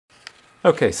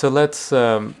Okay, so let's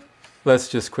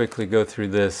just quickly go through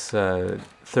this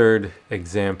third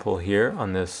example here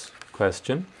on this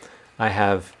question. I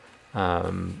have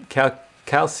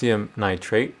calcium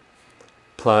nitrate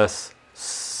plus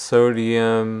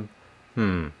sodium.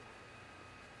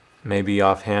 Maybe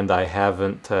offhand I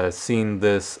haven't seen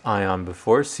this ion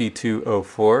before,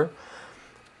 C2O4.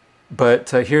 But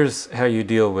here's how you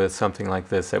deal with something like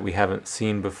this that we haven't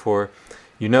seen before.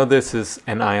 You know this is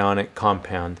an ionic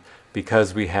compound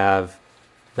because we have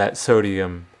that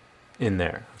sodium in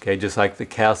there. Okay, just like the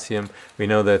calcium, we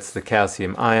know that's the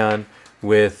calcium ion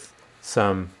with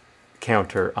some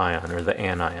counter ion, or the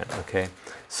anion. Okay,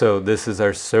 so this is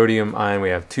our sodium ion.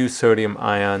 We have two sodium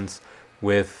ions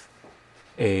with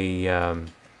a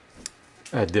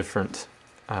different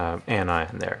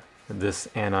anion there. This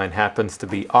anion happens to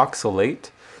be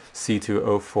oxalate,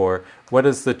 C2O4. What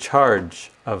is the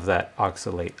charge of that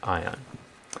oxalate ion?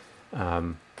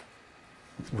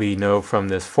 We know from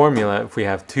this formula, if we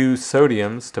have two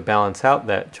sodiums to balance out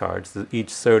that charge, each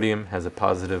sodium has a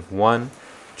positive 1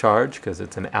 charge because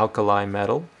it's an alkali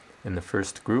metal in the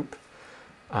first group.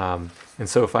 And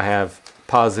so if I have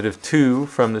positive 2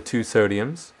 from the two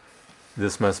sodiums,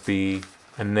 this must be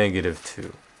a negative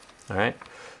 2. All right,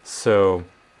 so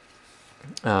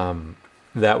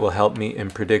that will help me in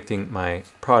predicting my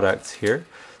products here.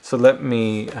 So let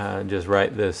me just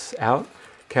write this out: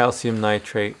 calcium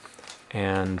nitrate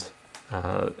and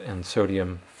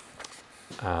sodium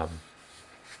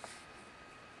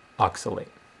oxalate.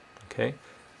 Okay,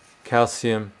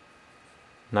 calcium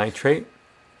nitrate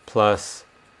plus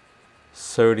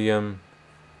sodium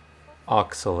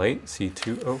oxalate,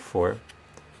 C2O4,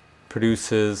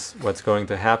 produces what's going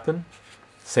to happen.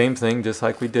 Same thing, just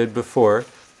like we did before.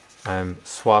 I'm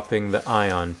swapping the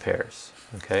ion pairs.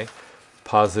 Okay,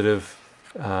 positive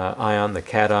ion, the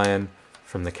cation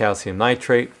from the calcium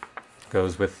nitrate,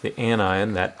 goes with the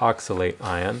anion, that oxalate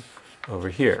ion, over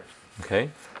here.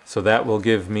 Okay, so that will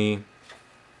give me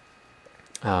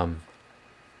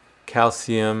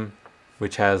calcium,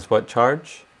 which has what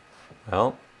charge?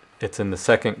 Well, it's in the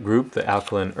second group, the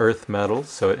alkaline earth metals,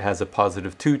 so it has a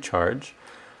positive 2 charge.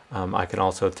 I can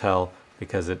also tell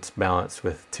because it's balanced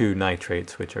with two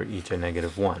nitrates, which are each a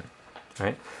negative 1.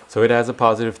 Right? So it has a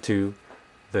positive 2.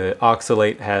 The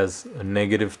oxalate has a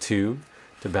negative 2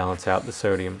 to balance out the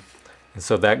sodium. And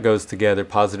so that goes together,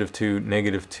 positive 2,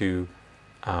 negative 2,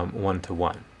 1 to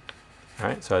 1. All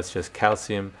right, so it's just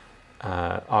calcium,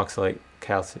 oxalate,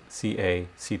 calcium,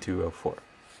 CaC2O4.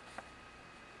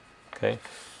 Okay,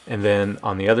 and then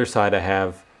on the other side I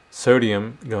have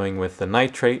sodium going with the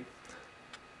nitrate.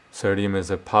 Sodium is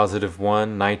a positive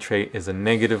 1, nitrate is a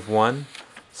negative 1.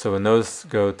 So when those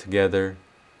go together,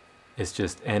 it's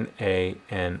just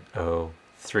NaNO3.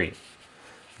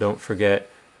 Don't forget,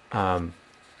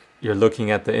 you're looking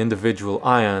at the individual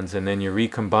ions and then you're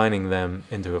recombining them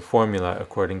into a formula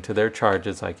according to their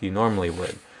charges like you normally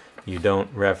would. You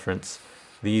don't reference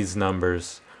these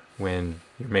numbers when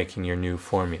you're making your new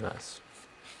formulas.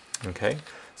 Okay,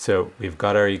 so we've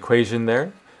got our equation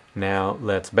there. Now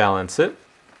let's balance it.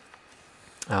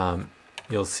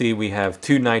 You'll see we have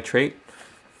 2 nitrate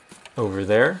over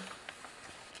there,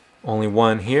 only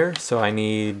 1 here, so I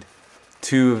need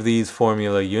 2 of these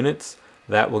formula units.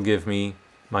 That will give me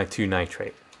my 2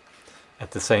 nitrate.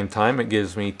 At the same time, it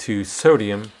gives me 2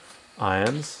 sodium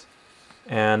ions,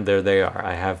 and there they are.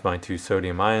 I have my 2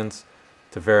 sodium ions.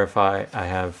 To verify, I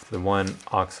have the 1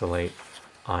 oxalate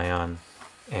ion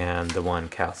and the 1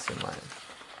 calcium ion.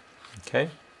 Okay,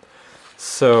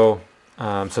 so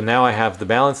now I have the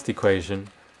balanced equation.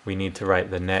 We need to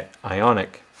write the net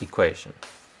ionic equation.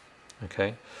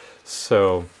 Okay,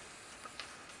 so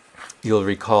you'll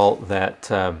recall that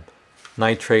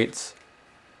nitrates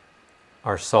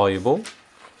are soluble,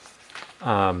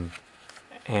 and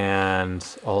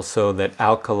also that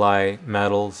alkali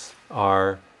metals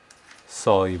are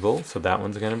soluble, so that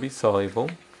one's going to be soluble.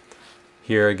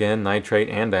 Here again, nitrate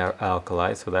and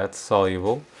alkali, so that's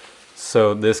soluble.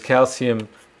 So this calcium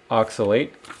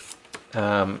oxalate,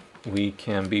 we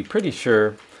can be pretty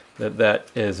sure that that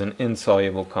is an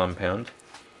insoluble compound.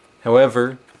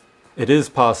 However, it is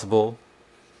possible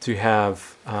to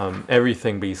have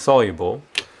everything be soluble.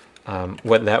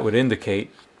 What that would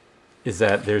indicate is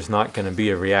that there's not going to be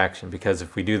a reaction, because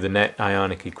if we do the net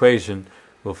ionic equation,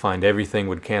 we'll find everything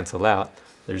would cancel out.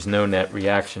 There's no net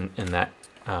reaction in that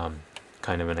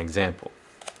kind of an example.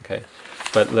 Okay,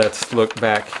 but let's look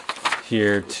back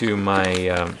here to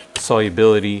my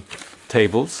solubility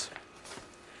tables,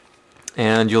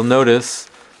 and you'll notice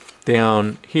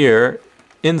down here,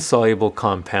 insoluble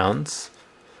compounds,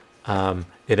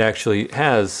 it actually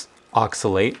has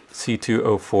oxalate,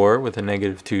 C2O4 with a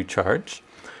 -2 charge,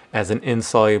 as an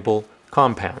insoluble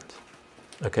compound.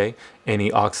 Okay,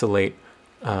 any oxalate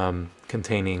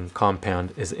containing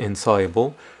compound is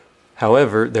insoluble.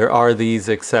 However, there are these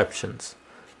exceptions.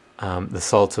 The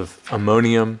salts of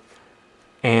ammonium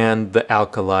and the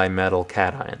alkali metal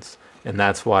cations. And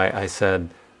that's why I said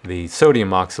the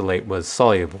sodium oxalate was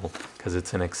soluble, because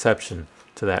it's an exception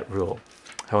to that rule.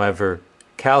 However,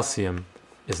 calcium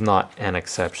is not an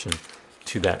exception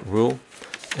to that rule.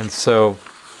 And so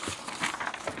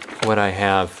what I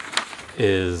have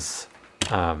is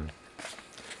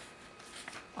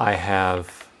I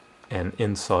have an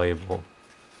insoluble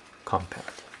compound.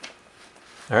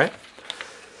 All right?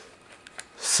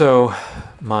 So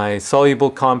my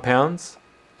soluble compounds,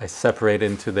 I separate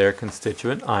into their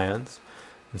constituent ions.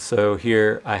 And so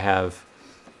here I have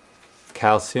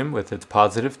calcium with its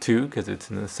 +2, because it's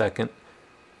in the second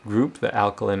group, the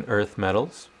alkaline earth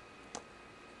metals.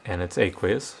 And it's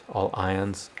aqueous. All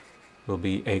ions will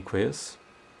be aqueous.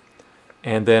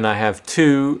 And then I have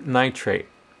 2 nitrate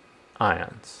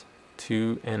ions,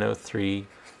 2 NO3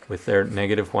 with their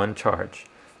 -1 charge.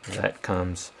 That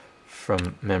comes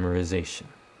from memorization.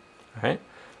 All right.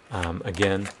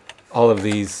 Again, all of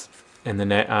these in the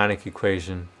Ionic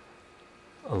equation,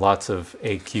 lots of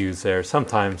AQs there.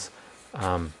 Sometimes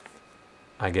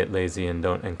I get lazy and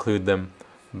don't include them,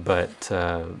 but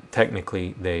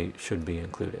technically they should be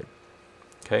included.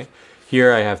 Okay.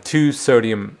 Here I have 2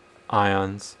 sodium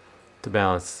ions to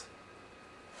balance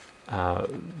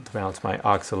my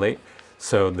oxalate.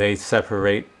 So they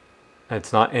separate.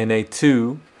 It's not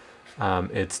Na2,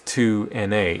 it's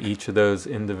 2Na. Each of those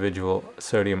individual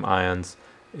sodium ions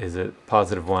is a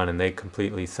 +1, and they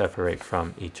completely separate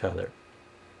from each other.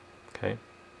 Okay.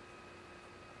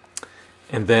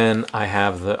 And then I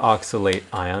have the oxalate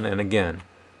ion, and again,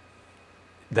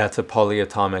 that's a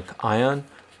polyatomic ion.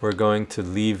 We're going to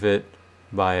leave it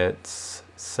by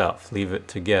itself, leave it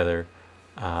together,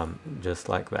 just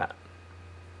like that.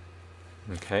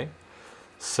 Okay,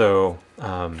 so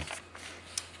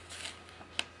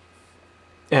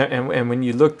and when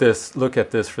you look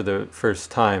at this for the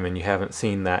first time and you haven't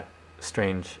seen that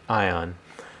strange ion,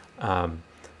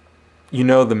 you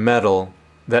know the metal.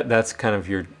 That's kind of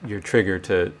your trigger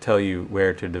to tell you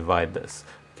where to divide this.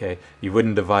 Okay, you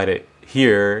wouldn't divide it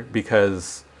here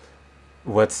because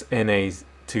what's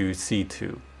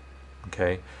Na2C2?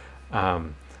 Okay,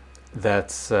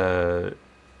 that's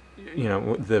you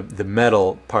know, the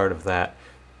metal part of that.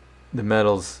 The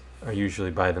metals are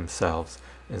usually by themselves,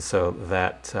 and so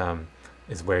that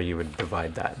is where you would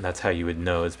divide that, and that's how you would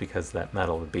know, is because that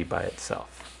metal would be by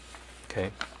itself.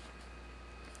 Okay.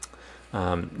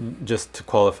 Just to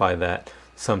qualify that,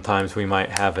 sometimes we might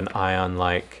have an ion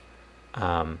like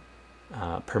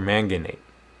permanganate.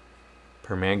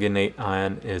 Permanganate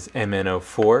ion is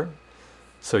MnO4,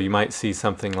 so you might see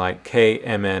something like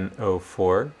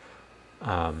KMnO4.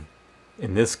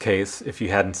 In this case, if you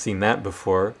hadn't seen that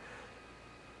before,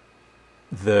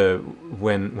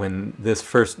 when this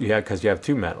first, because you have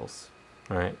 2 metals,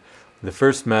 all right? The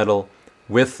first metal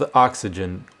with the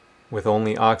oxygen, with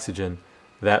only oxygen,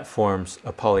 that forms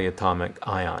a polyatomic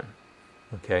ion.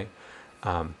 Okay,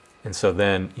 and so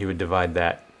then you would divide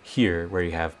that here, where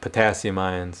you have potassium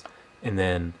ions, and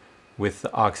then with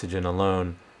the oxygen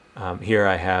alone, here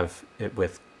I have it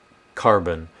with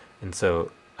carbon, and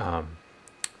so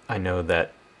I know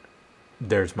that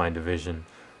there's my division.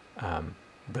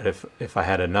 But if I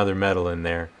had another metal in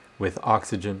there with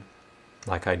oxygen,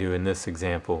 like I do in this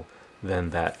example,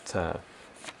 then that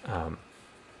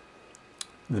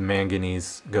the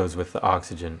manganese goes with the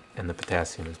oxygen and the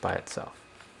potassium is by itself.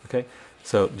 Okay,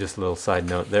 so just a little side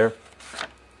note there.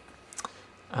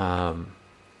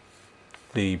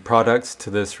 The products to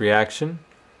this reaction,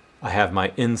 I have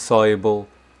my insoluble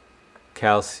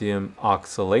calcium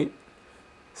oxalate.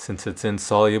 Since it's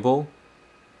insoluble,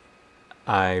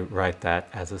 I write that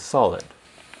as a solid.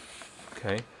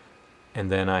 Okay,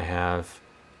 and then I have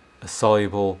a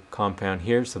soluble compound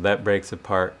here, so that breaks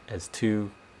apart as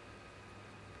 2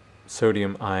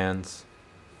 sodium ions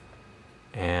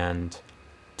and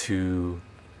 2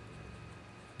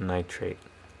 nitrate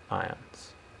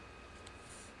ions.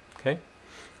 Okay,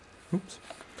 oops.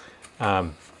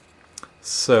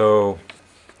 So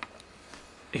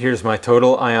here's my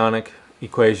total ionic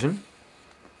equation,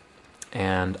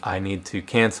 and I need to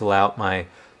cancel out my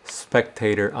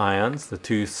spectator ions, the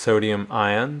 2 sodium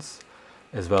ions,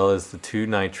 as well as the 2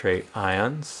 nitrate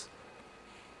ions,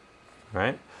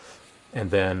 right?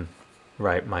 And then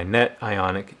write my net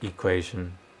ionic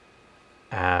equation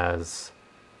as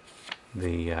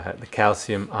the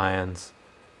calcium ions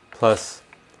plus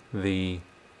the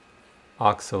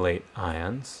oxalate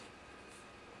ions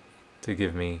to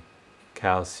give me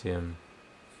calcium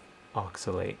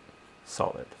oxalate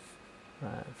solid.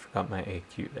 I forgot my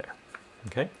AQ there.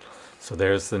 Okay, so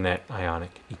there's the net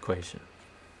ionic equation.